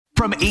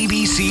From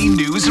ABC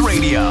News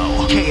Radio,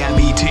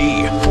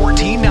 KMET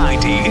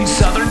 1490 in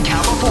Southern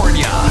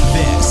California.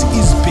 This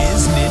is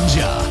Biz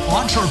Ninja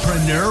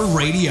Entrepreneur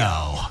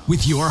Radio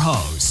with your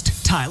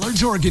host, Tyler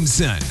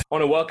Jorgensen. I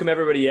want to welcome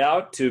everybody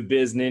out to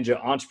Biz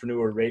Ninja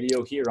Entrepreneur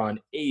Radio here on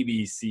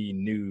ABC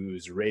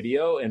News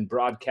Radio and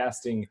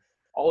broadcasting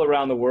all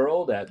around the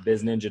world at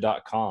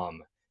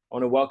bizninja.com. I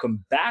want to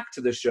welcome back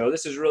to the show.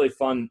 This is really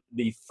fun.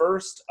 The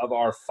first of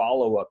our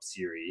follow-up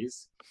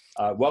series.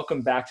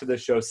 Welcome back to the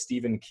show,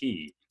 Stephen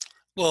Key.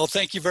 Well,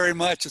 thank you very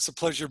much. It's a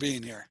pleasure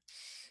being here.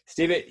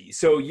 Stephen,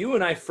 so you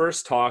and I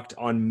first talked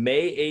on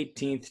May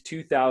 18th,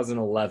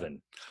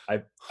 2011.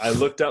 I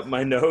looked up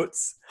my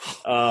notes,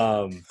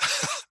 and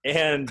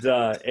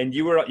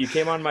you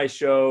came on my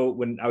show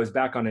when I was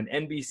back on an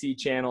NBC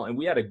channel, and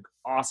we had an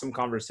awesome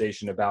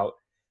conversation about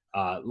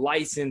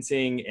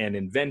licensing and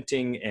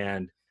inventing,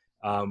 and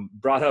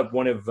brought up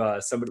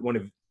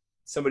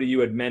somebody you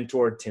had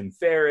mentored, Tim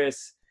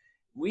Ferriss.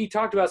 We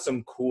talked about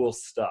some cool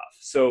stuff.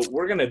 So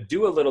we're going to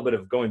do a little bit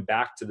of going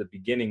back to the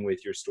beginning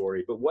with your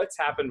story, but what's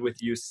happened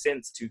with you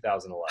since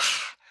 2011?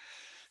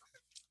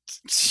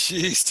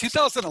 Jeez,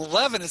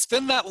 2011, it's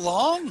been that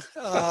long?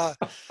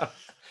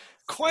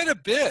 Quite a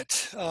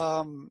bit.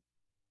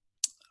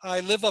 I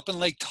live up in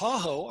Lake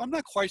Tahoe. I'm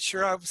not quite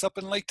sure I was up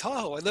in Lake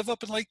Tahoe. I live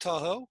up in Lake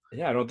Tahoe.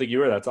 Yeah, I don't think you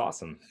were. That's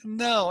awesome.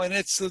 No, and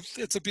it's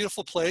a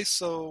beautiful place,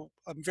 so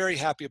I'm very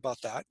happy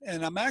about that.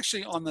 And I'm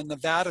actually on the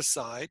Nevada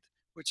side,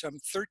 which I'm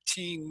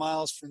 13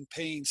 miles from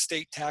paying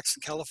state tax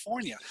in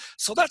California.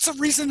 So that's a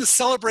reason to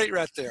celebrate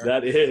right there.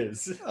 That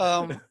is.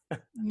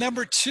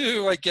 Number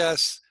two, I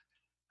guess,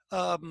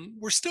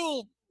 we're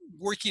still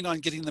working on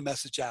getting the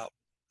message out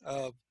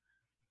of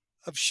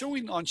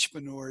showing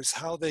entrepreneurs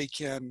how they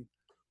can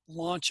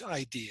launch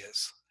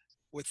ideas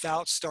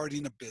without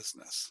starting a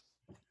business,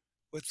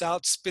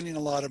 without spending a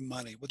lot of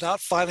money, without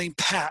filing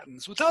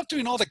patents, without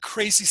doing all the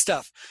crazy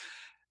stuff.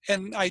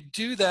 And I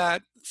do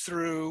that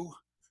through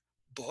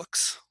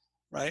books,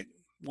 right?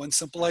 One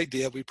Simple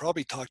Idea. We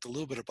probably talked a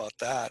little bit about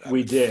that.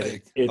 We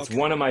did. It's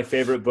one of my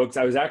favorite books.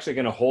 I was actually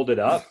going to hold it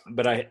up,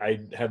 but I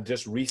have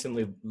just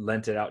recently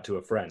lent it out to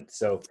a friend.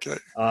 So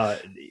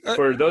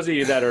for those of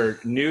you that are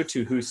new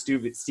to who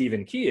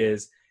Stephen Key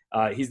is,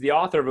 he's the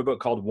author of a book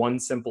called One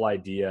Simple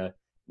Idea,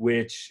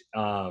 which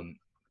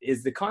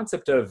is the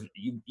concept of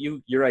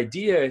your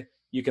idea,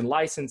 you can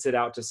license it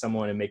out to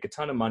someone and make a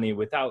ton of money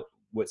without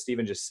what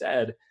Stephen just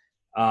said,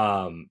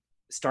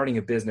 starting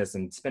a business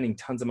and spending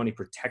tons of money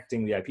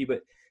protecting the IP.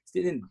 But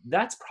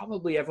that's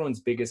probably everyone's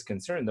biggest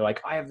concern. They're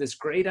like, I have this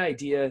great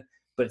idea,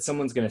 but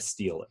someone's going to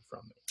steal it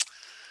from me.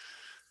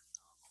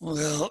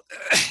 Well,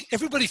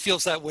 everybody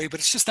feels that way, but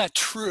it's just not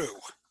true.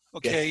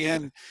 Okay. Yeah.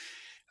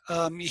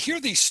 And you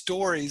hear these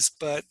stories,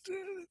 but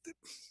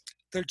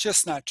they're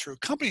just not true.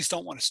 Companies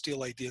don't want to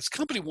steal ideas.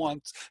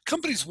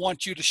 Companies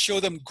want you to show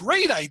them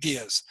great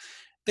ideas.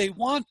 They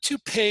want to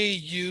pay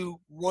you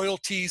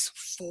royalties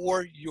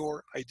for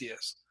your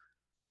ideas.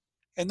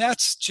 And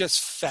that's just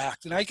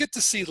fact. And I get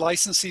to see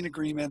licensing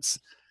agreements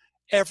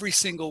every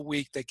single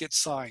week that get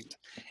signed.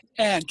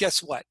 And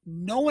guess what?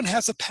 No one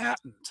has a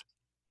patent.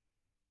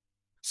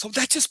 So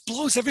that just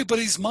blows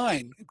everybody's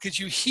mind, because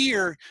you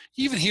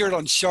even hear it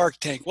on Shark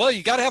Tank. Well,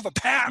 you got to have a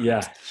patent.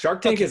 Yeah.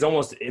 Shark Tank has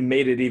almost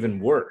made it even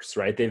worse,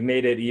 right? They've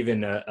made it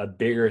even a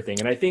bigger thing.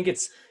 And I think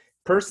it's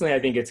because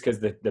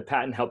the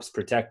patent helps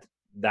protect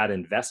that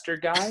investor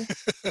guy,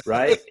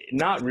 right?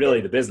 Not really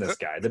the business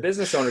guy. The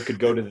business owner could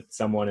go to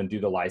someone and do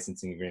the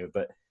licensing agreement,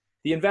 but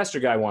the investor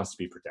guy wants to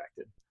be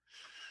protected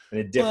at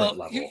a different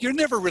level. You're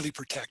never really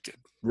protected.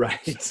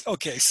 Right.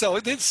 Okay, so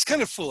it's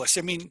kind of foolish.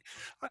 I mean,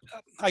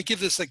 I give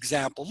this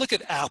example. Look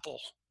at Apple.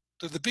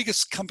 They're the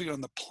biggest company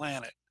on the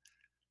planet.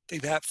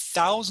 They have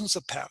thousands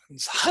of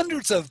patents,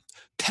 hundreds of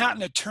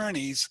patent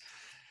attorneys,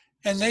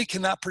 and they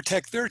cannot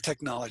protect their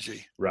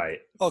technology. Right.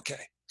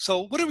 Okay.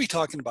 So what are we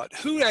talking about?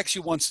 Who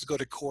actually wants to go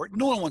to court?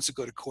 No one wants to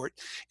go to court.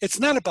 It's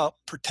not about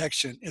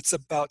protection. It's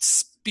about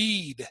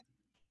speed.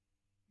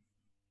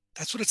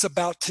 That's what it's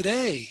about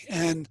today.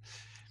 And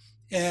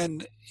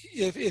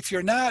if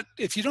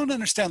you don't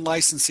understand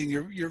licensing,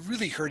 you're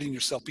really hurting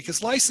yourself,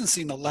 because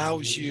licensing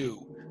allows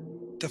you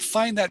to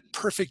find that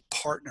perfect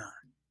partner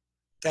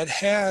that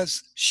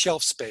has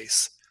shelf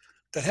space,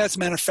 that has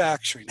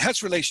manufacturing,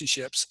 has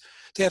relationships.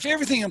 They have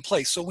everything in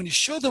place. So when you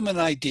show them an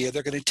idea,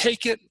 they're going to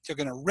take it, they're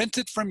going to rent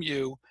it from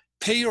you,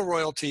 pay your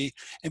royalty,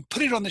 and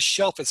put it on the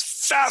shelf as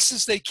fast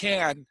as they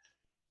can.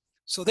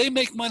 So they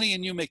make money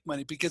and you make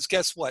money, because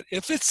guess what?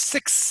 If it's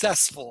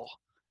successful,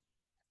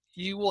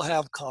 you will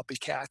have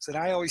copycats. And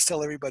I always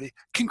tell everybody,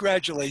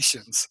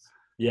 congratulations.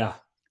 Yeah,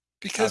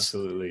 because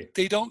absolutely.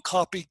 They don't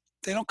copy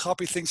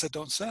things that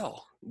don't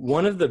sell.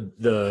 One of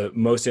the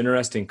most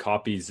interesting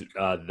copies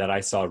that I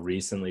saw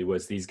recently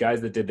was these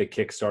guys that did the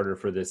Kickstarter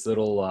for this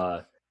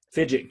little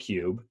fidget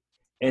cube,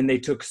 and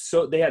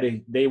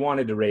they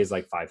wanted to raise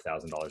like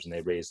 $5,000, and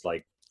they raised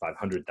like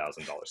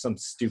 $500,000, some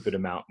stupid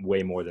amount,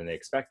 way more than they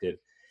expected.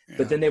 Yeah.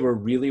 But then they were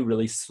really,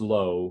 really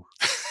slow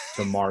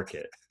to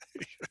market.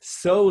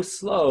 So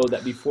slow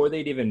that before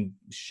they'd even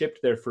shipped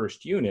their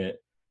first unit,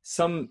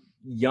 some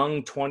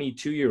young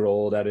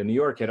 22-year-old out of New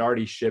York had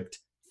already shipped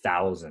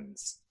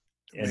thousands.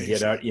 And he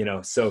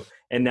had, so,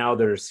 and now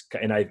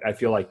I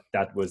feel like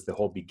that was the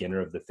whole beginner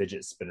of the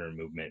fidget spinner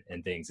movement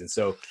and things. And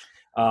so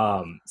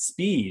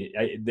speed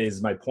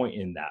is my point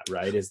in that,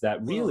 right? Is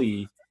that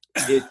really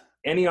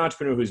any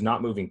entrepreneur who's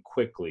not moving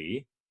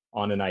quickly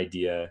on an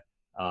idea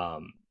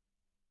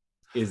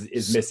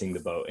is missing the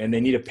boat, and they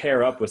need to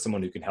pair up with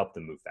someone who can help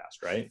them move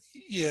fast, right?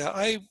 Yeah.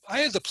 I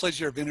had the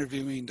pleasure of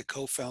interviewing the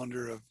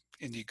co-founder of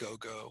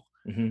Indiegogo.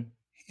 Mm-hmm.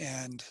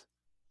 And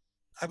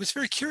I was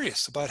very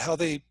curious about how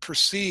they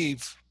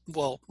perceive,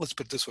 well, let's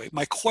put it this way.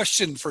 My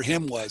question for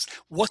him was,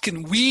 what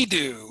can we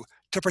do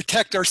to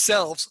protect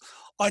ourselves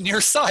on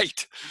your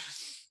site?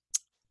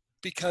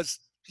 Because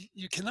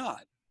you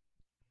cannot.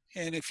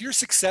 And if you're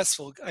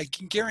successful, I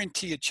can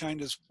guarantee you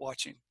China's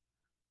watching.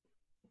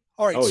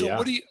 All right,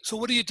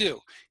 what do you do?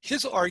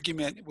 His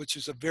argument, which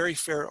is a very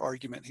fair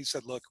argument, he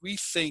said, look, we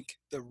think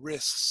the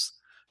risks,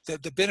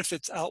 that the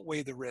benefits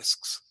outweigh the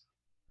risks.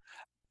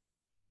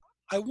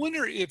 I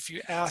wonder if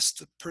you ask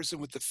the person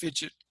with the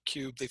fidget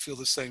cube, they feel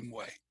the same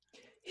way.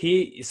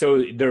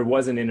 So there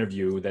was an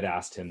interview that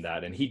asked him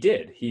that, and he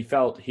did. He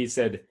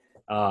said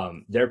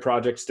their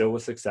project still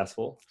was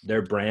successful.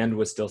 Their brand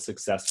was still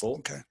successful.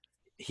 Okay.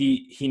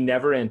 He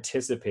never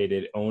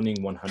anticipated owning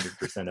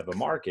 100% of a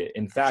market.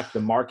 In fact,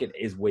 the market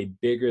is way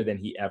bigger than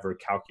he ever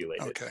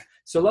calculated. Okay.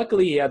 So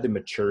luckily he had the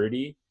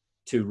maturity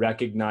to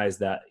recognize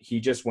that he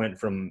just went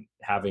from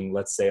having,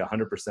 let's say,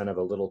 100% of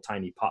a little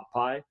tiny pot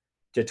pie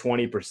to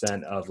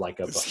 20% of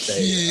like a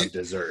buffet of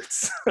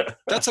desserts.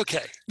 That's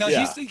okay. Now,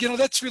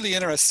 that's really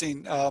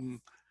interesting.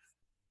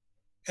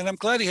 And I'm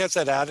glad he has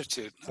that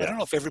attitude. Yeah. I don't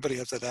know if everybody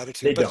has that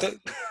attitude. They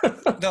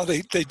don't. No,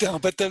 they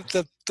don't. But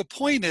the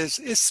point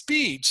is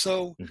speed.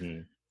 So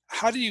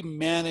how do you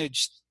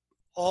manage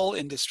all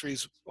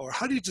industries, or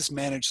how do you just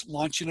manage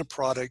launching a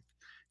product,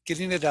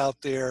 getting it out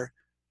there,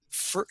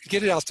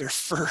 get it out there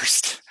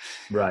first.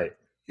 Right.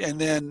 And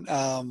then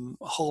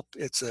hope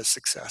it's a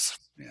success.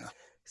 Yeah.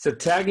 So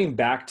tagging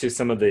back to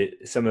some of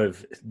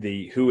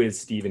the who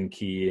is Stephen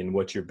Key and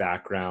what's your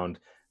background,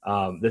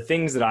 the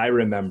things that I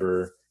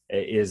remember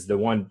is the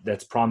one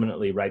that's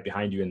prominently right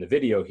behind you in the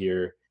video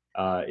here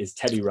is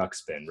Teddy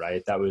Ruxpin,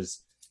 right? That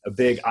was a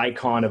big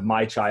icon of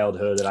my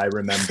childhood that I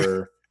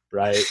remember,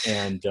 right?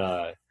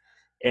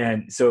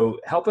 And so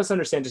help us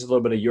understand just a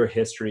little bit of your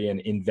history and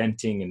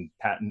inventing and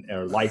patent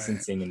or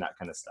licensing and that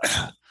kind of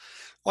stuff.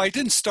 Well, I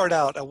didn't start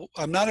out,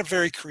 I'm not a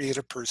very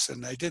creative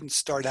person. I didn't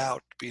start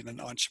out being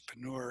an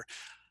entrepreneur.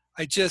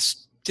 I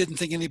just didn't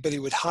think anybody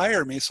would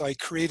hire me, so I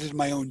created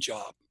my own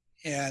job.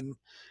 And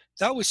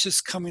that was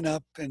just coming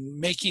up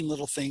and making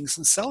little things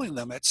and selling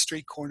them at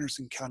street corners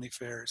and county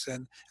fairs.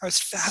 And I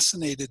was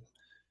fascinated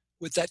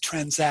with that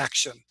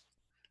transaction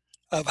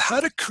of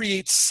how to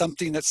create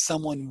something that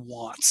someone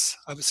wants.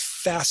 I was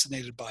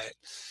fascinated by it.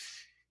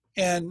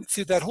 And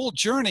through that whole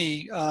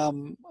journey,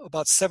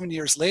 about 7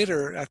 years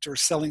later, after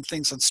selling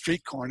things on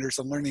street corners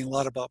and learning a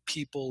lot about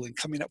people and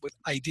coming up with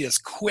ideas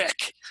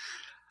quick,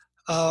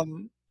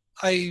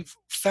 I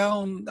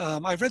found,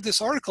 I read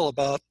this article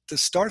about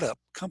this startup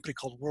company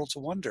called Worlds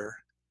of Wonder.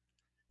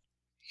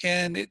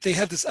 And they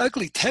had this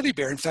ugly teddy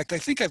bear. In fact, I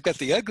think I've got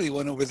the ugly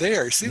one over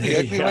there. See the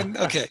ugly one?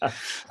 Okay.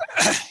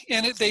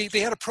 And they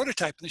had a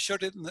prototype, and they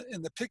showed it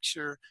in the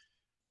picture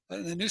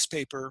in the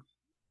newspaper.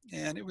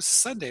 And it was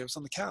Sunday. I was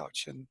on the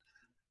couch, and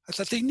I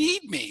thought, they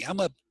need me. I'm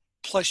a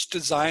plush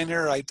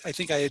designer. I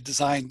think I had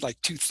designed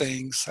like 2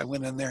 things. I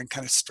went in there and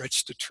kind of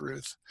stretched the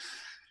truth.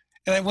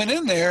 And I went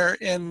in there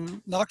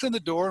and knocked on the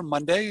door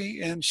Monday,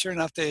 and sure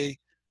enough, they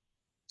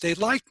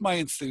liked my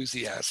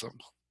enthusiasm.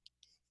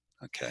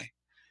 Okay.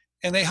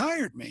 And they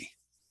hired me.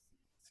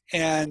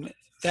 And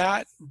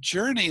that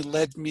journey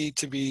led me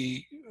to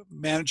be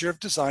manager of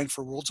design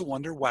for Worlds of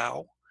Wonder,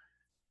 WOW.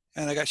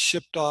 And I got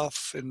shipped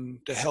off and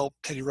to help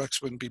Teddy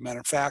Ruxpin be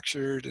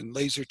manufactured and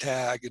laser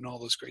tag and all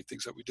those great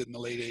things that we did in the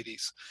late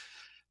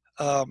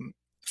 80s.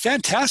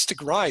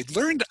 Fantastic ride.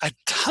 Learned a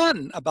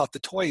ton about the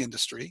toy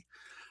industry.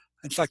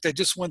 In fact, I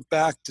just went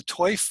back to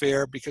Toy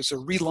Fair because they're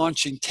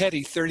relaunching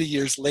Teddy 30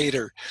 years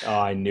later. Oh,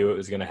 I knew it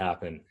was going to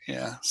happen.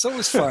 Yeah, so it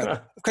was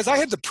fun because I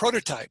had the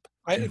prototype.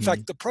 In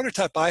fact, the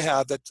prototype I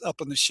have that's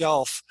up on the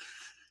shelf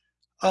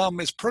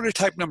is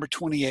prototype number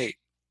 28.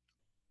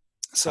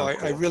 So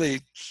cool. I really,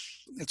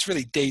 it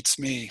really dates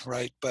me,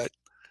 right? But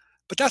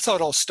that's how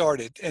it all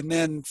started. And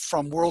then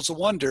from Worlds of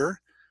Wonder,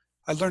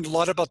 I learned a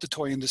lot about the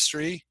toy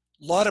industry,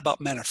 a lot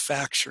about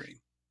manufacturing.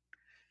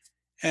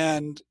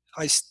 And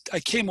I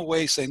came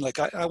away saying, like,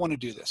 I want to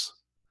do this.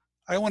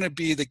 I want to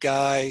be the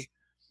guy.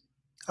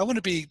 I want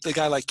to be the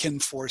guy like Ken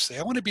Forsey.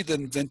 I want to be the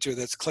inventor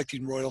that's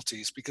collecting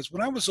royalties, because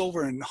when I was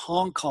over in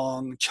Hong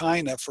Kong,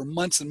 China for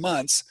months and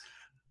months,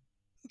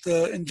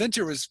 the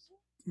inventor was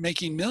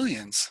making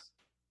millions.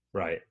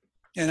 Right.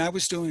 And I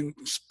was doing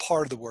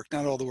part of the work,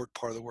 not all the work,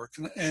 part of the work.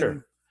 And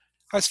sure.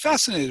 I was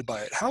fascinated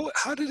by it.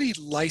 How did he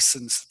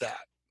license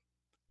that?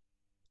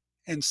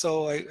 And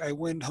so I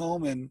went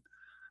home and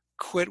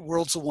quit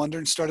Worlds of Wonder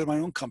and started my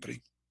own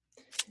company.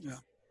 Yeah.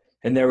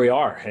 And there we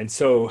are. And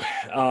so,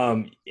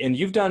 and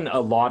you've done a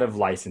lot of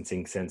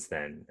licensing since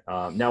then.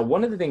 Now,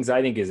 one of the things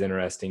I think is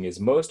interesting is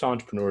most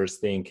entrepreneurs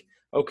think,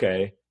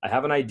 okay, I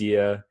have an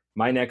idea.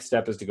 My next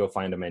step is to go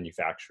find a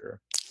manufacturer.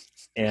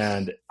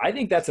 And I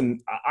think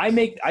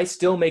I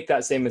still make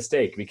that same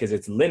mistake because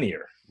it's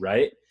linear,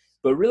 right?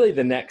 But really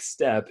the next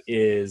step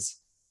is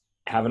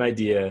have an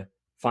idea,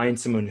 find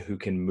someone who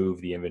can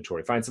move the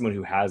inventory, find someone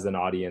who has an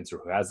audience or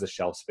who has the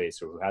shelf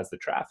space or who has the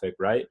traffic,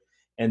 right?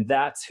 And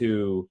that's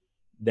the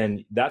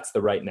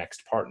right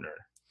next partner.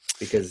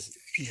 Because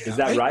is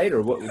that right?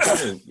 Or what?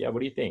 Yeah. What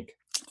do you think?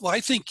 Well, I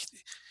think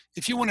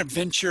if you want to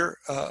venture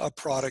a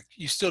product,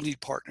 you still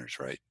need partners,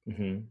 right?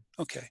 Mm-hmm.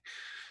 Okay.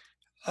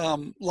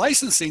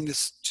 Licensing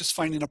is just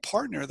finding a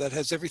partner that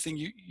has everything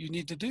you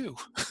need to do.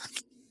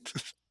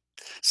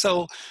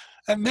 So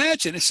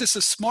imagine it's just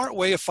a smart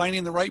way of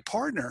finding the right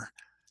partner.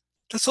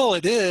 That's all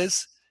it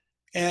is.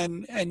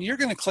 And you're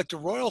going to collect a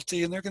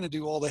royalty and they're going to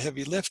do all the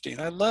heavy lifting.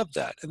 I love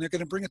that. And they're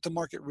going to bring it to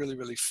market really,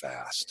 really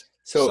fast.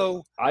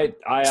 So I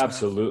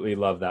absolutely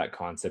love that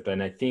concept.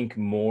 And I think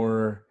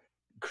more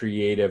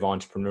creative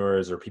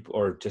entrepreneurs or people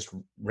or just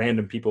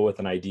random people with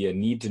an idea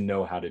need to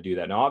know how to do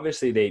that. Now,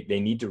 obviously they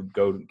need to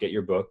go get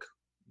your book,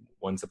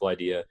 One Simple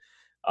Idea.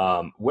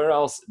 Where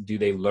else do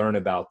they learn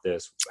about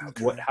this?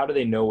 Okay. How do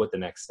they know what the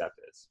next step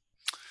is?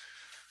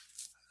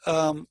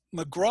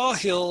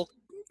 McGraw-Hill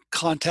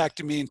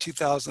contacted me in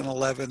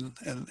 2011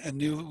 and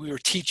knew we were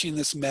teaching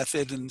this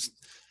method, and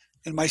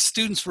my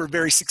students were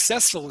very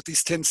successful with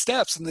these 10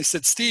 steps. And they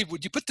said, Steve,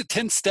 would you put the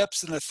 10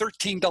 steps in a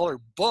 $13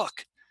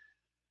 book?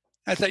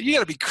 I thought, you got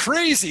to be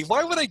crazy.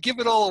 Why would I give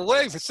it all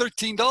away for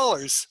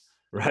 $13?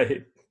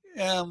 Right.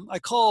 I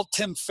called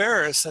Tim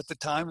Ferriss at the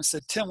time and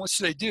said, Tim, what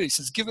should I do? He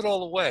says, give it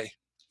all away.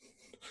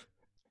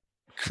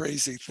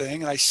 Crazy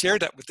thing. And I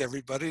shared that with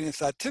everybody. And I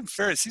thought, Tim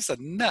Ferriss, he's a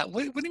nut.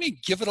 What do you mean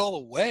give it all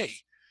away?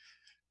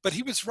 But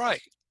he was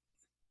right.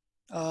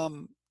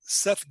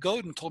 Seth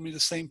Godin told me the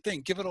same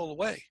thing. Give it all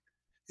away.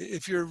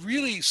 If you're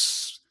really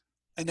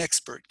an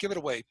expert, give it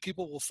away.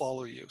 People will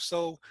follow you.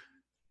 So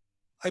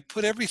I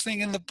put everything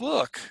in the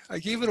book. I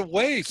gave it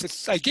away.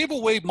 I gave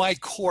away my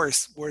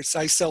course where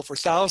I sell for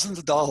thousands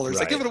of dollars.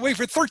 Right. I give it away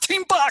for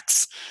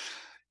 $13.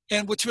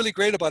 And what's really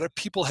great about it,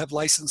 people have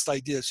licensed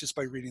ideas just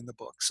by reading the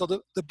book. So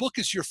the book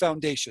is your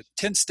foundation.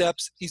 10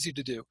 steps, easy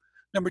to do.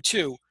 Number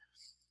 2,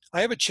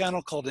 I have a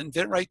channel called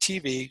InventRight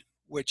TV,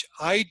 which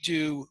I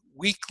do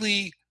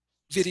weekly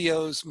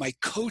videos. My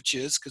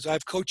coaches, because I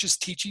have coaches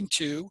teaching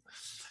too,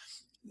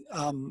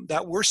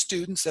 that were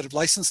students that have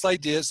licensed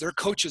ideas. They're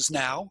coaches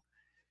now.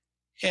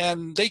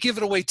 And they give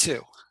it away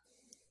too.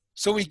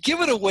 So we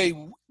give it away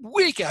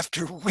week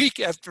after week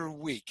after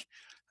week.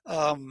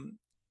 And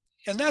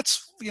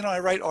that's, I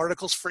write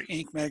articles for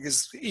Inc.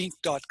 magazine,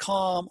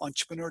 Inc.com,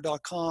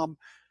 entrepreneur.com.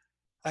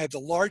 I have the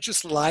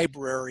largest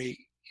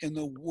library in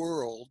the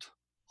world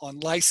on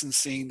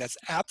licensing that's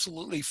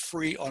absolutely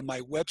free on my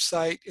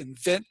website,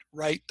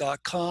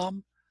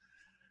 inventright.com.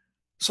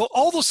 So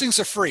all those things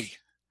are free.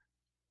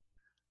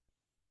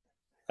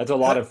 That's a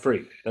lot of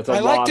free. That's a lot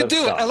of I like to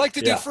do stuff. it. I like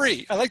to do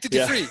free. I like to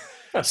do free.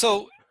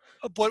 So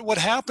what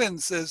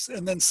happens is,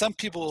 and then some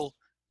people,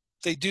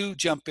 they do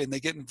jump in,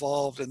 they get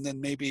involved, and then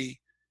maybe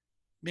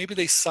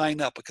they sign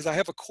up, because I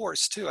have a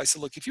course too. I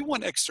said, look, if you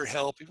want extra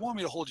help, if you want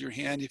me to hold your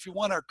hand, if you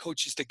want our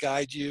coaches to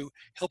guide you,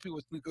 help you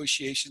with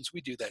negotiations,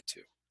 we do that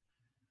too.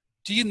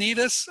 Do you need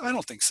us? I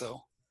don't think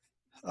so.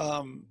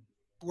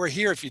 We're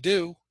here if you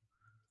do.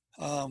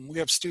 We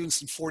have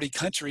students in 40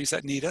 countries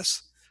that need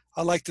us.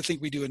 I like to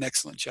think we do an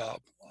excellent job.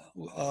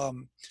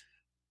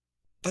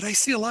 But I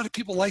see a lot of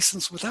people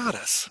licensed without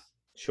us.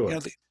 Sure.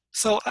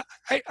 So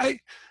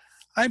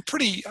I'm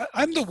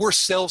the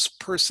worst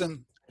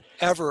salesperson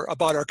ever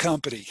about our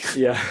company.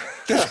 Yeah.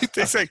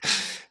 They say,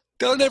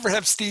 don't ever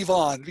have Steve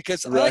on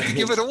because I like to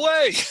give it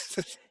away.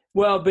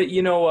 Well, but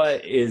you know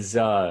what is,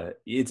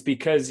 it's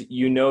because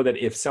you know that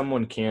if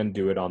someone can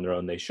do it on their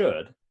own, they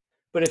should.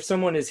 But if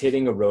someone is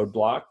hitting a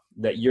roadblock,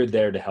 that you're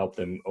there to help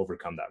them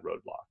overcome that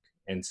roadblock.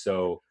 And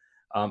so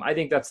I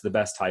think that's the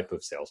best type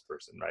of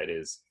salesperson, right?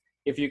 Is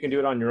if you can do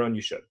it on your own,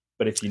 you should.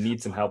 But if you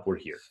need some help, we're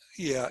here.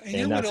 Yeah. And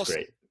you know that's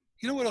great.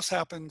 You know what else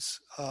happens?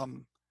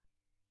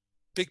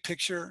 Big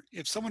picture,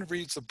 if someone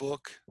reads the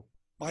book,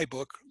 my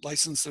book,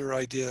 License Their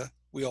Idea,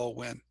 we all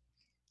win.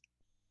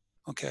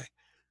 Okay.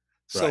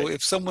 So Right.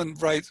 If someone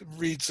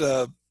reads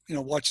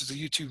watches a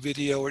YouTube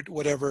video or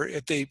whatever,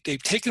 if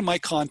they've taken my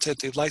content,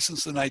 they've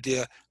licensed an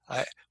idea,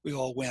 we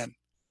all win.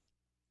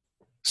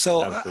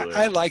 So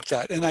I like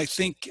that. And I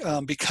think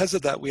because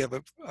of that, we have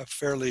a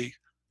fairly,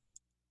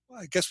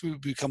 I guess we've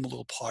become a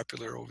little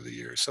popular over the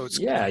years. So it's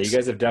nice. You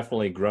guys have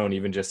definitely grown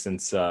even just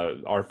since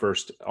our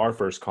first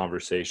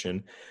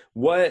conversation.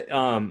 What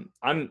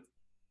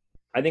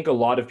I think a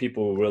lot of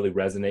people will really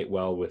resonate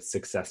well with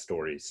success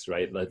stories,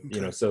 right?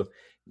 Okay. So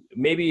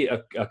maybe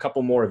a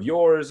couple more of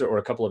yours or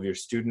a couple of your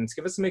students,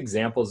 give us some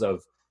examples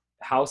of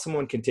how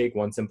someone can take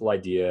one simple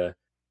idea,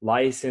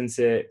 license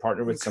it,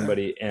 partner with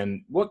somebody,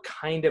 and what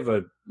kind of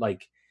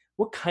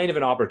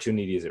an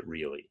opportunity is it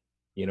really?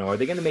 You know, are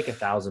they going to make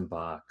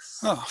 $1,000?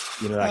 Oh,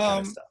 you know, that kind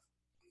of stuff.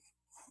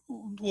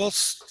 Well,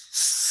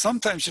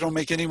 sometimes you don't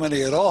make any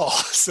money at all.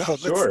 So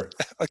sure.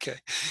 Okay.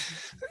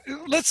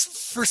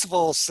 Let's first of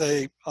all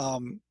say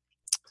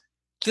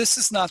this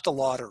is not the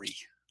lottery.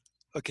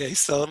 Okay,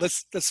 so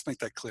let's make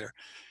that clear.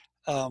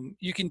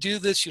 You can do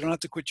this. You don't have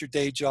to quit your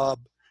day job.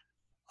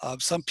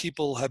 Some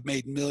people have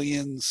made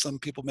millions. Some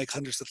people make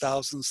hundreds of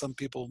thousands. Some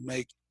people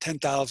make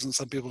 10,000.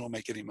 Some people don't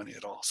make any money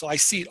at all. So I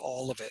see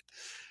all of it.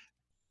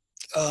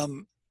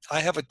 I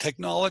have a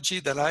technology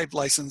that I've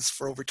licensed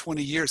for over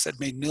 20 years that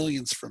made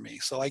millions for me.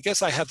 So I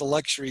guess I have the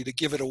luxury to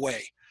give it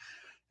away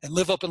and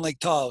live up in Lake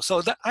Tahoe.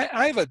 So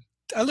I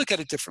look at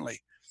it differently.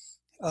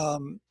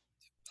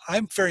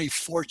 I'm very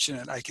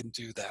fortunate I can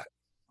do that.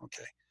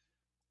 Okay.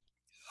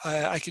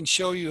 I can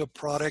show you a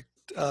product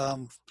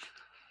on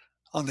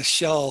the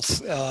shelf.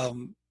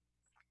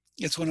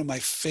 It's one of my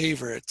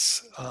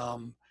favorites.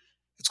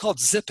 It's called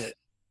Zip It.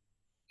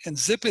 And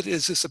Zip It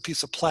is just a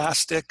piece of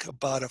plastic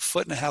about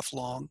 1.5 feet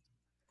long,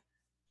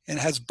 and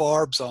it has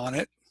barbs on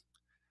it.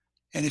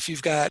 And if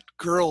you've got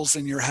girls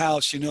in your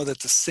house, you know that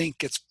the sink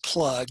gets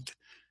plugged.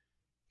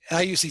 And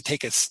I usually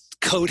take a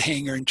coat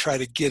hanger and try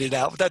to get it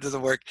out, but that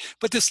doesn't work.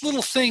 But this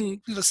little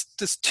thing, this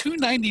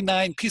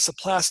 $2.99 piece of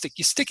plastic,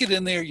 you stick it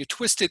in there, you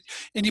twist it,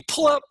 and you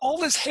pull out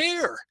all his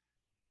hair.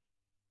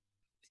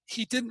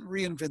 He didn't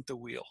reinvent the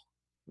wheel.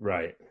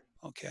 Right.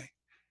 Okay.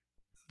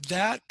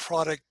 That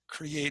product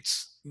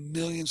creates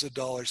millions of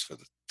dollars for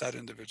that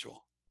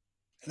individual.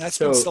 And that's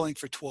been selling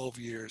for 12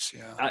 years.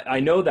 Yeah. I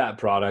know that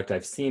product.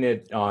 I've seen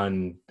it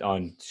on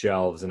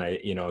shelves, and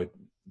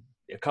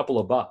a couple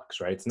of bucks,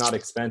 right? It's not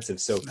expensive.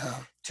 So no.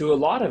 To a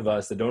lot of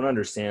us that don't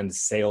understand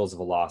sales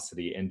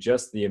velocity and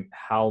just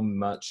how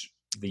much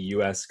the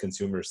US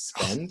consumers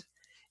spend,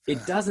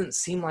 it doesn't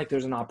seem like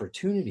there's an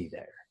opportunity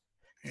there.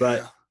 Yeah.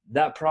 But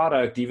that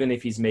product, even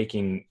if he's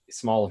making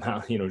small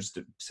amount, just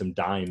some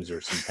dimes or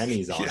some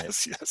pennies on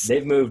yes.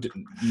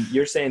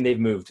 You're saying they've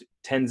moved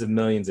tens of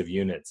millions of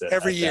units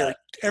every year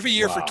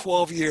wow. for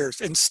 12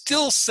 years and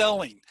still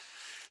selling.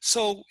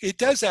 So it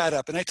does add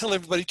up. And I tell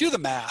everybody, do the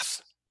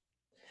math.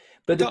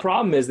 But the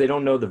problem is they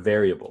don't know the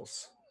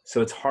variables.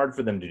 So it's hard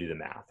for them to do the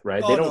math,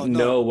 right? They don't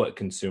know what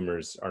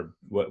consumers are,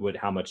 what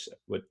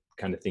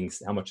kind of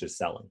things, how much is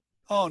selling.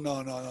 Oh,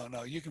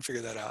 no. You can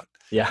figure that out.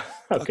 Yeah.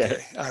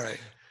 Okay. All right.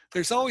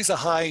 There's always a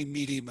high,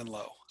 medium, and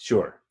low.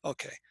 Sure.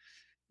 Okay.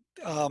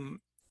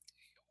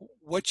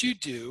 What you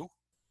do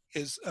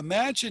is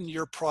imagine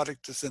your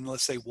product is in,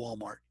 let's say,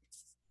 Walmart.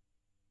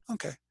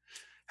 Okay.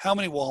 How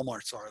many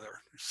Walmarts are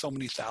there? So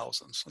many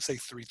thousands. Let's say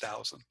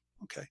 3,000.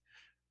 Okay.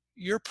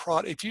 Your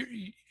product,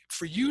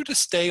 for you to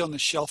stay on the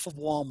shelf of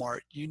Walmart,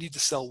 you need to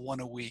sell one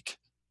a week.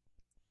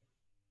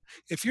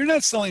 If you're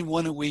not selling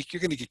one a week, you're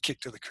going to get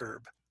kicked to the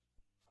curb.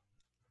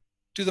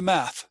 Do the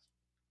math.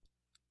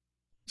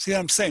 See what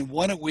I'm saying?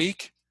 One a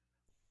week,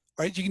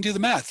 right? You can do the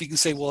math. You can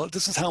say, well,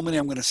 this is how many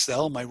I'm going to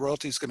sell. My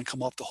royalty is going to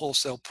come off the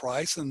wholesale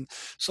price. And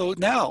so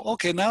now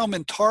I'm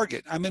in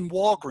Target. I'm in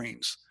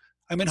Walgreens.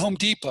 I'm in Home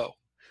Depot.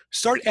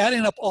 Start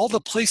adding up all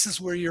the places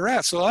where you're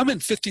at. So I'm in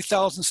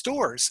 50,000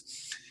 stores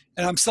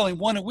and I'm selling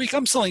one a week.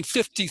 I'm selling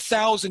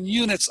 50,000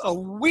 units a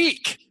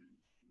week.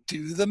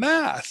 Do the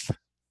math.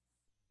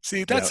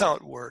 See, that's how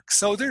it works.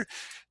 So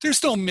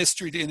there's no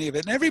mystery to any of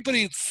it. And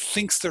everybody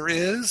thinks there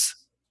is,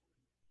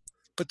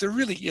 but there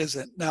really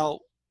isn't. Now,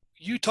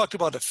 you talked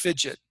about the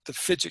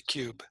fidget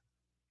cube.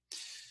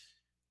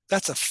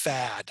 That's a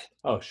fad.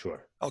 Oh,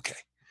 sure. Okay.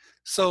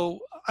 So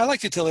I like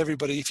to tell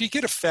everybody, if you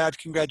get a fad,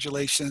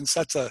 congratulations.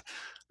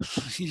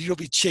 You'll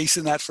be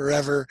chasing that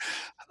forever.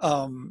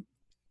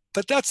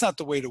 But that's not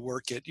the way to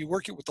work it. You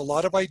work it with a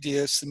lot of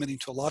ideas, submitting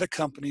to a lot of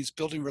companies,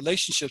 building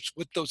relationships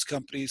with those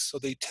companies so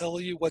they tell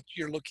you what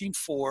you're looking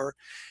for,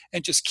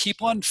 and just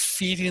keep on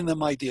feeding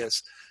them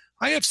ideas.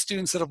 I have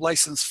students that have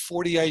licensed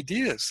 40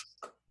 ideas,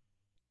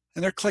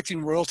 and they're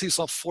collecting royalties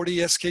off 40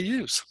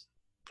 SKUs.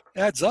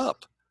 Adds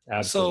up.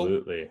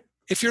 Absolutely. So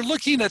if you're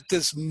looking at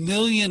this $1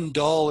 million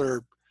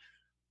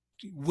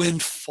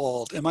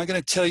windfall, am I going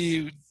to tell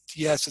you,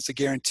 yes, it's a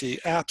guarantee?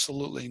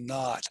 Absolutely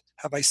not.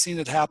 Have I seen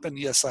it happen?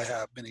 Yes, I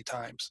have many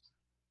times.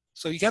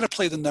 So you got to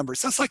play the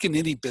numbers. That's like in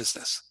any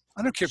business.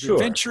 I don't care if you're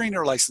venturing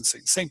or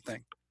licensing, same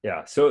thing.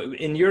 Yeah. So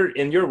in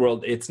your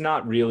world, it's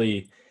not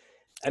really,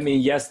 I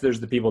mean, yes, there's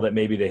the people that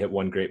maybe they hit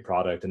one great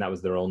product and that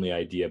was their only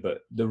idea,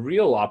 but the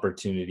real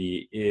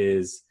opportunity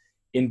is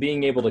in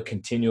being able to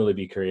continually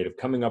be creative,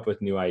 coming up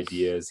with new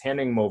ideas,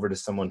 handing them over to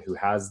someone who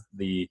has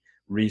the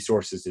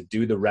resources to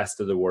do the rest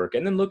of the work,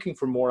 and then looking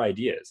for more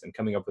ideas and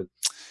coming up with.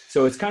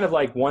 So it's kind of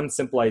like one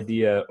simple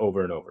idea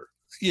over and over.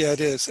 Yeah, it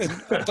is.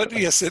 But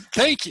yes,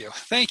 thank you.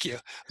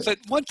 But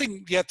one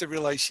thing you have to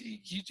realize,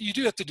 you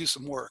do have to do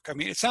some work. I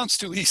mean, it sounds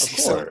too easy.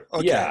 Of course. So,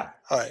 okay. Yeah.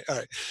 All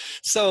right.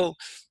 So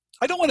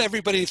I don't want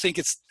everybody to think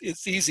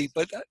it's easy,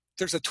 but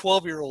there's a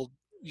 12-year-old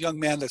young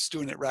man that's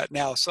doing it right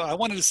now. So I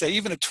wanted to say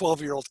even a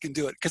 12-year-old can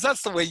do it, because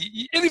that's the way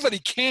anybody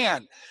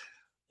can.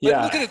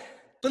 But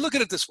look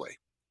at it this way.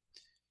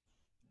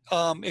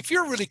 If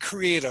you're really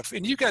creative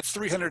and you got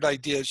 300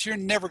 ideas, you're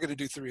never going to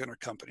do 300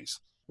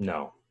 companies.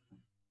 No.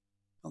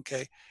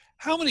 Okay.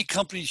 How many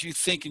companies you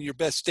think in your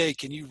best day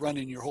can you run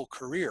in your whole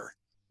career?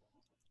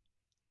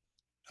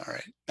 All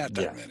right. Not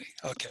that many.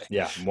 Okay.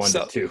 Yeah. 1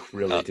 to 2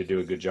 really to do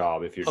a good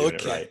job if you're doing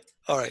it right.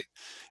 All right.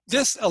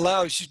 This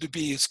allows you to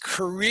be as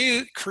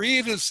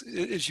creative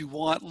as you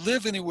want,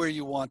 live anywhere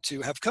you want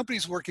to, have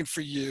companies working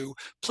for you,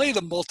 play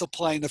the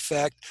multiplying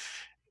effect.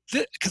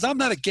 Because I'm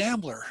not a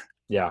gambler.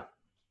 Yeah.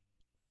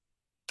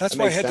 That's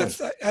why I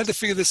had to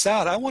figure this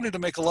out. I wanted to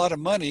make a lot of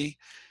money.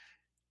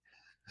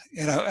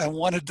 And I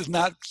wanted to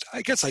not,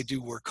 I guess I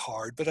do work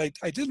hard, but I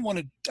didn't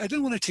want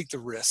to take the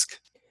risk.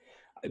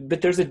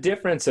 But there's a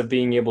difference of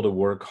being able to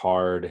work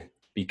hard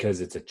because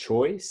it's a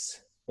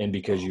choice and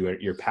because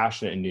you're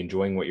passionate and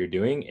enjoying what you're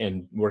doing,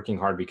 and working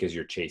hard because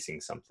you're chasing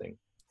something.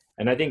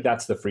 And I think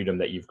that's the freedom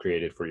that you've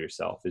created for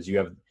yourself, is you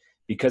have,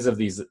 because of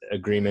these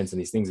agreements and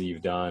these things that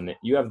you've done,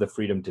 you have the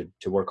freedom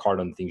to work hard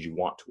on the things you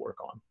want to work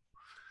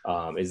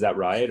on. Is that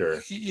right?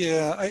 Or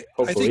yeah,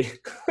 hopefully.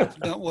 I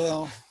think, no,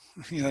 well,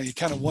 you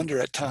kind of wonder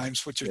at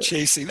times what you're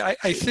chasing. I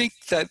think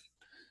that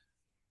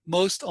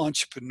most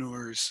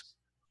entrepreneurs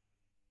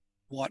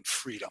want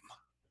freedom.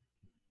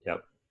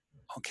 Yep.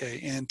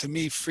 Okay. And to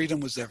me, freedom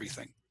was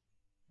everything.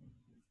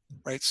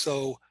 Right.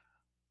 So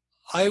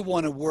I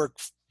want to work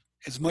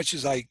as much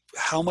as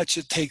how much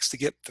it takes to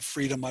get the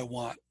freedom I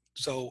want.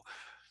 So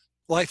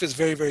life is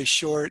very, very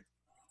short.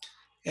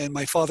 And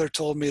my father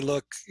told me,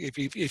 look,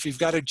 if you've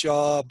got a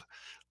job,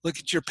 look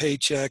at your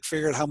paycheck,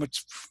 figure out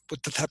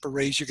what the type of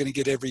raise you're going to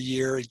get every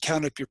year, and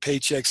count up your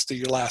paychecks to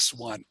your last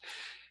one.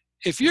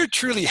 If you're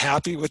truly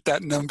happy with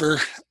that number,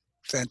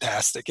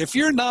 fantastic. If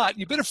you're not,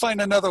 you better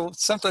find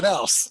something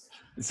else.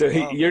 So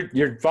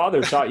your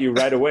father taught you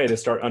right away to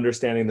start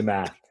understanding the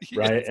math,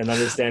 right? And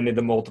understanding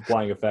the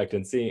multiplying effect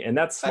and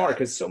that's smart,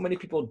 because so many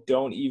people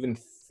don't even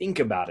think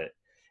about it,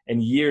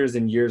 and years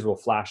will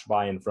flash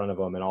by in front of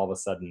them. And all of a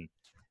sudden,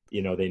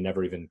 they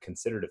never even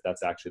considered if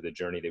that's actually the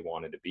journey they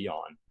wanted to be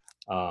on.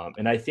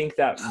 And I think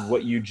that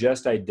what you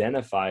just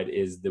identified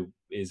is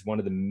one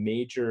of the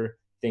major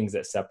things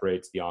that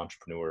separates the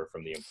entrepreneur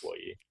from the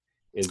employee,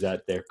 is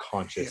that they're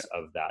conscious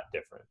of that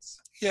difference.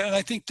 Yeah. And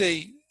I think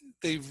they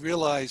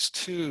realize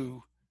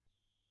too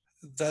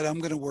that I'm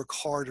going to work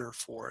harder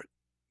for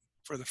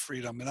the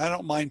freedom. And I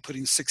don't mind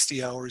putting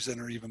 60 hours in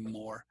or even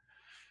more.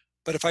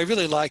 But if I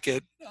really like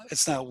it,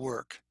 it's not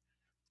work.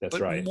 That's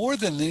right. More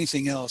than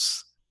anything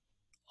else,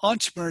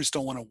 entrepreneurs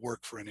don't want to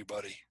work for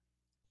anybody.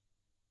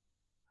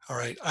 All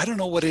right. I don't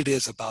know what it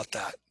is about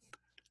that.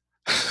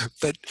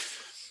 But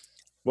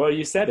well,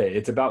 you said it.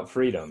 It's about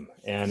freedom,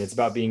 and it's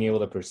about being able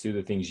to pursue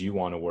the things you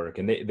want to work.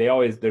 And they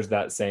always, there's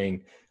that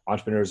saying,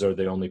 entrepreneurs are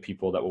the only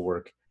people that will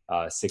work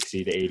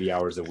 60 to 80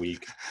 hours a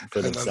week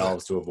for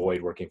themselves to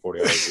avoid working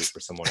 40 hours a week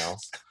for someone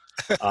else.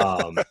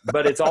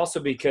 But it's also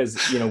because,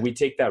 we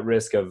take that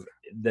risk of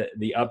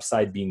the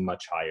upside being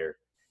much higher.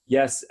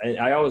 Yes. And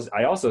I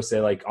also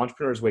say, like,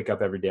 entrepreneurs wake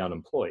up every day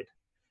unemployed,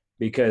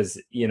 because,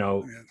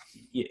 now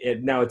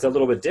it's a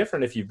little bit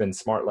different if you've been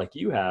smart like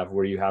you have,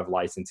 where you have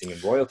licensing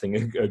and royalty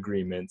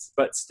agreements,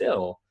 but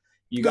still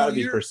you got to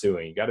be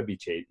pursuing, you got to be,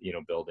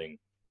 building.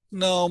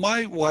 No,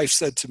 my wife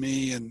said to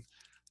me, and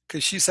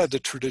because she's had the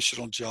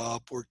traditional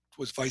job,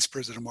 was vice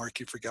president of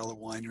marketing for Gallo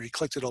Winery,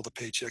 collected all the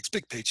paychecks,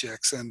 big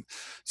paychecks. And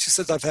she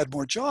says, I've had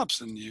more jobs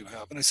than you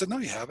have. And I said, no,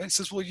 you haven't. He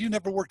says, well, you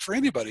never worked for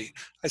anybody.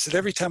 I said,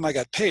 every time I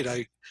got paid,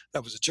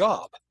 that was a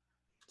job.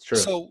 It's true.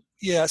 So,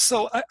 yeah.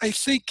 So I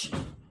think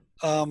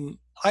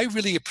I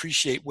really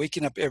appreciate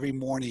waking up every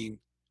morning,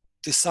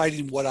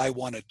 deciding what I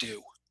want to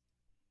do.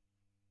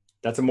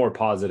 That's a more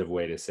positive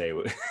way to say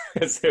what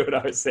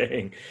I was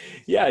saying.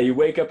 Yeah, you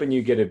wake up and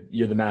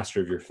you're the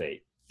master of your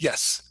fate.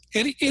 Yes.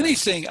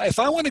 Anything. If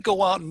I want to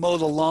go out and mow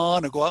the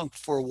lawn or go out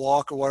for a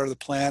walk or water the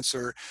plants,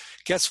 or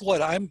guess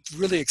what? I'm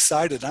really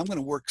excited. I'm going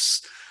to work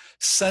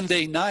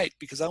Sunday night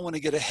because I want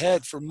to get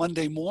ahead for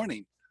Monday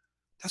morning.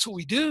 That's what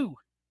we do.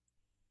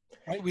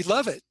 Right? We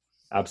love it.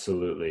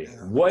 Absolutely.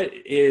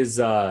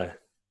 Yeah.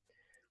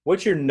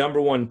 What's your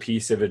number one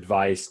piece of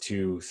advice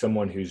to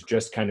someone who's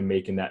just kind of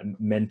making that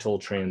mental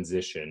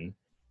transition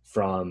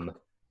from,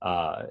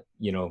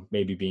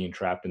 maybe being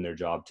trapped in their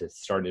job to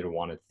starting to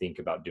want to think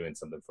about doing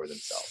something for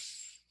themselves?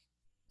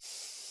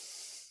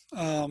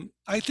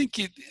 I think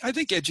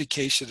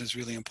education is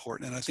really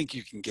important, and I think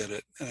you can get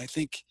it. And I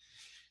think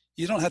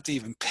you don't have to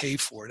even pay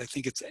for it. I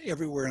think it's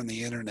everywhere on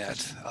the internet.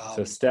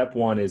 So step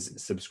one is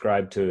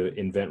subscribe to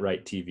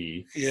InventRight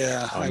TV.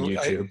 Yeah, on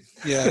YouTube.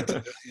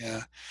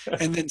 Yeah.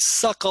 And then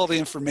suck all the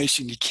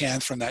information you can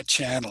from that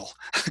channel.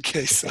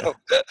 Okay, so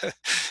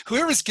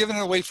whoever's giving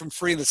it away from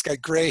free that's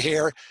got gray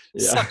hair,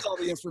 suck all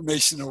the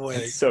information away.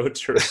 That's so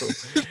true.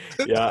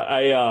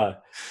 Yeah,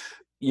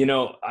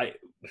 when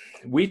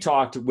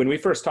we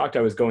first talked,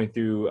 I was going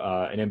through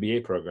an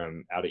MBA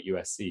program out at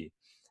USC.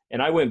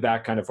 And I went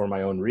back kind of for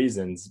my own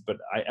reasons, but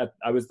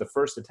I was the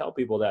first to tell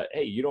people that,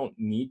 hey, you don't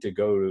need to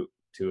go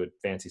to a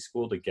fancy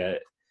school to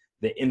get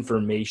the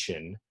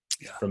information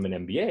from an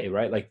MBA,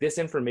 right? Like, this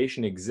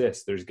information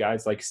exists. There's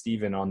guys like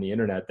Steven on the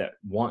internet that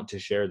want to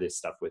share this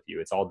stuff with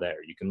you. It's all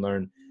there. You can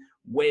learn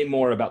way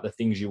more about the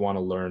things you want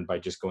to learn by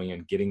just going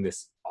and getting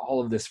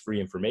all of this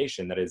free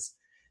information that is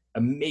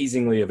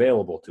amazingly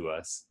available to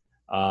us.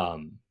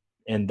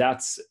 And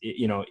that's,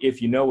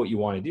 if you know what you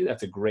want to do,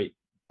 that's a great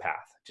path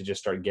to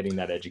just start getting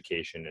that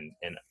education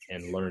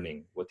and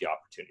learning what the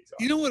opportunities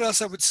are. You know what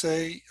else I would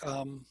say?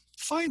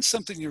 Find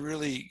something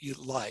you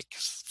like.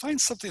 Find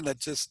something that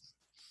just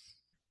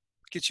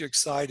gets you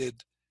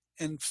excited,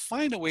 and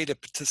find a way to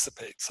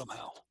participate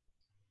somehow,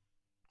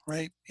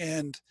 right?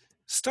 And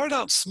start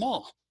out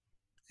small,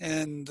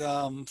 and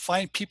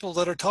find people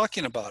that are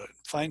talking about it.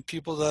 Find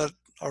people that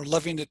are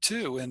loving it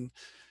too. And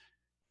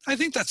I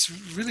think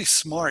that's really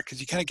smart, because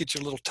you kind of get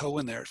your little toe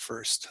in there at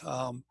first.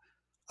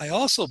 I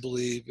also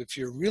believe if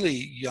you're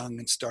really young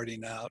and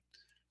starting out,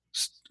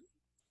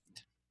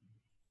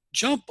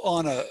 jump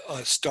on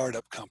a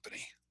startup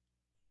company.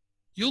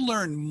 You'll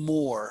learn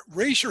more.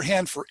 Raise your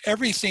hand for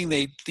everything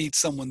they need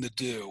someone to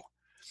do.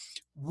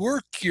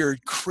 Work your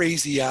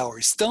crazy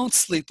hours. Don't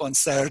sleep on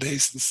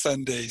Saturdays and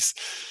Sundays.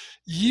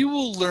 You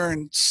will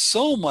learn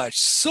so much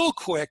so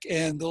quick,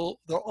 and they'll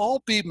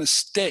all be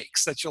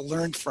mistakes that you'll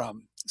learn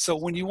from. So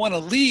when you want to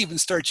leave and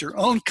start your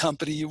own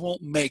company, you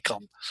won't make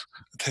them.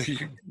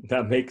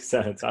 That makes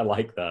sense. I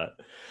like that.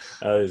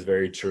 That is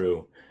very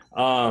true.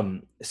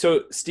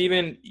 So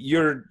Stephen,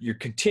 you're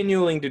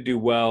continuing to do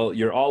well.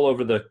 You're all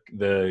over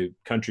the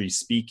country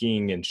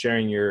speaking and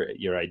sharing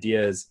your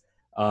ideas.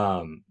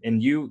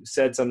 And you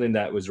said something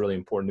that was really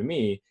important to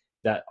me,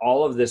 that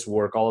all of this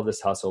work, all of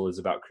this hustle is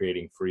about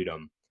creating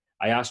freedom.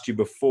 I asked you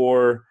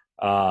before,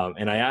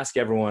 and I ask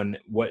everyone,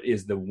 what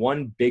is the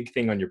one big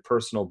thing on your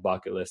personal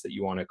bucket list that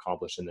you want to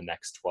accomplish in the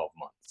next 12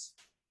 months?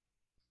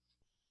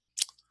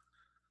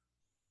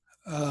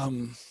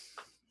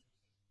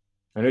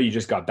 I know you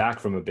just got back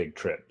from a big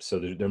trip, so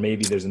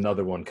there's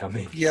another one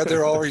coming. Yeah,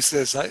 there always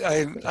is.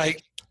 I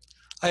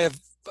have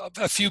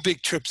a few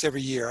big trips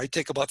every year. I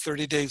take about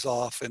 30 days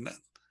off and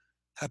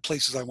have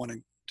places I want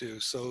to do.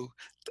 So,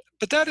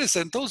 but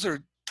those are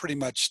pretty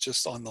much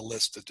just on the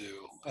list to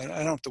do. I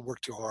don't have to work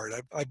too hard.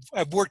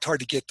 I've worked hard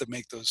to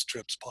make those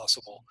trips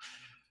possible.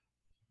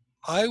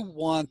 I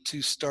want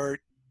to start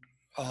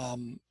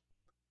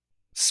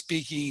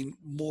speaking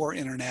more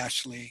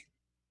internationally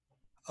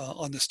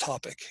on this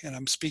topic, and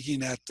I'm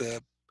speaking at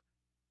the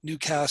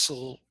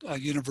Newcastle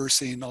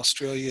University in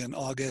Australia in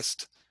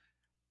August.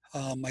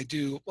 I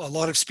do a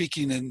lot of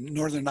speaking in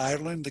Northern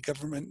Ireland. The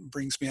government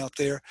brings me out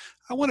there.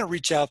 I want to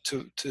reach out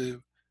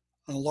to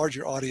a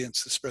larger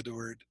audience to spread the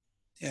word.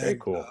 And, very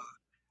cool.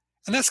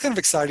 And that's kind of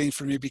exciting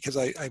for me, because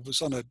I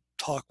was on a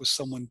talk with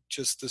someone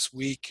just this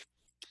week,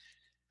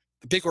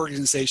 a big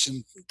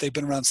organization. They've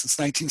been around since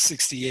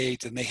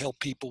 1968, and they help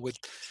people with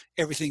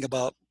everything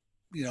about,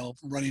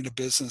 running a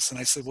business. And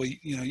I said, well,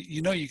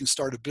 you can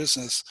start a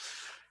business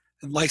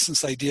and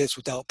license ideas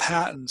without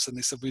patents. And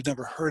they said, we've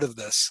never heard of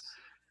this.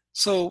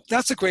 So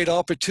that's a great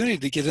opportunity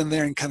to get in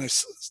there and kind of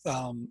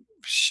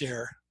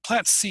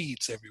plant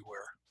seeds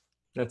everywhere.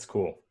 That's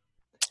cool.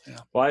 Yeah.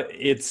 Well,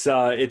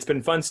 it's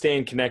been fun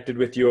staying connected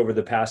with you over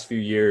the past few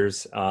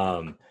years,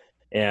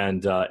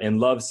 and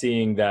love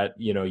seeing that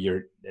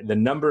the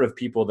number of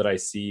people that I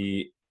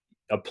see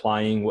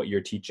applying what you're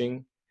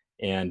teaching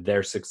and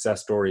their success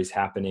stories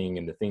happening,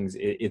 and the things.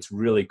 It's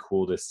really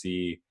cool to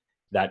see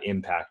that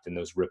impact and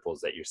those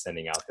ripples that you're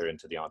sending out there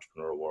into the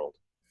entrepreneurial world.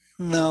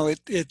 No,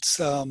 it's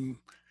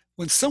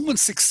when someone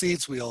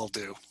succeeds, we all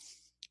do,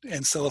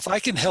 and so if I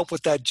can help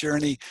with that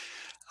journey,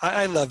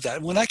 I love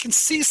that. When I can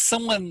see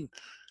someone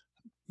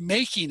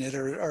making it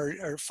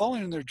or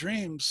following their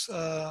dreams,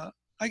 I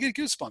get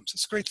goosebumps.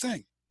 It's a great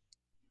thing.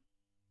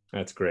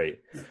 That's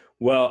great.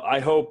 Well, I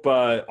hope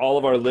all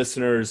of our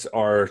listeners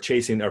are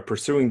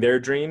pursuing their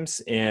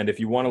dreams. And if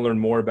you want to learn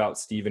more about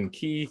Stephen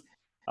Key,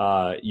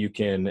 you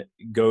can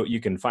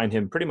find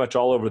him pretty much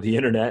all over the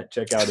internet.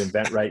 Check out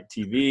InventRight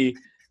TV,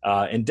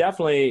 and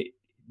definitely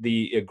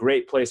a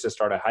great place to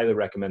start. I highly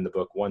recommend the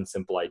book, One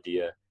Simple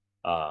Idea.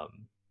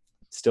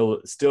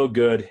 Still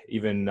good.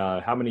 Even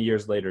how many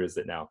years later is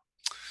it now?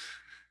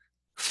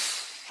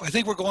 I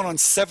think we're going on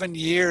 7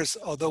 years,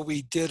 although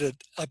we did it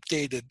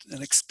updated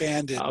and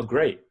expanded. Oh,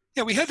 great.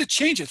 Yeah, we had to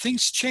change it.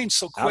 Things change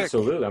so quick.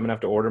 Absolutely. I'm going to have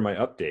to order my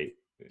update.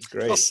 It's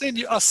great.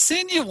 I'll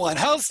send you one.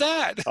 How's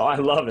that? Oh, I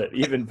love it.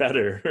 Even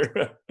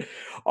better.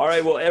 All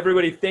right. Well,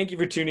 everybody, thank you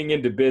for tuning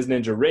in to Biz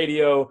Ninja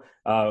Radio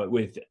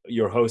with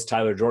your host,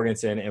 Tyler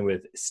Jorgensen, and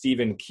with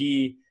Stephen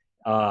Key.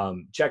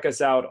 Check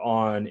us out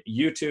on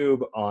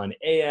YouTube, on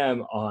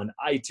AM, on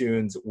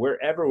iTunes,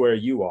 where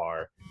you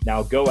are.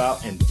 Now go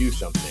out and do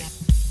something.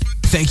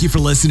 Thank you for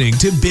listening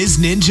to Biz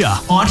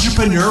Ninja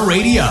Entrepreneur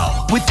Radio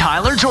with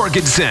Tyler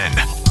Jorgensen.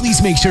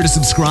 Please make sure to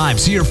subscribe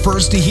so you're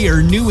first to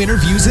hear new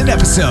interviews and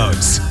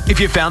episodes. If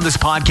you found this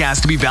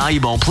podcast to be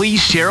valuable, please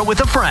share it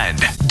with a friend.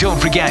 Don't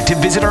forget to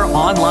visit our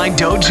online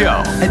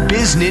dojo at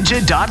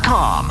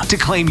bizninja.com to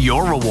claim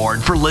your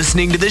reward for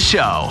listening to the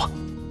show.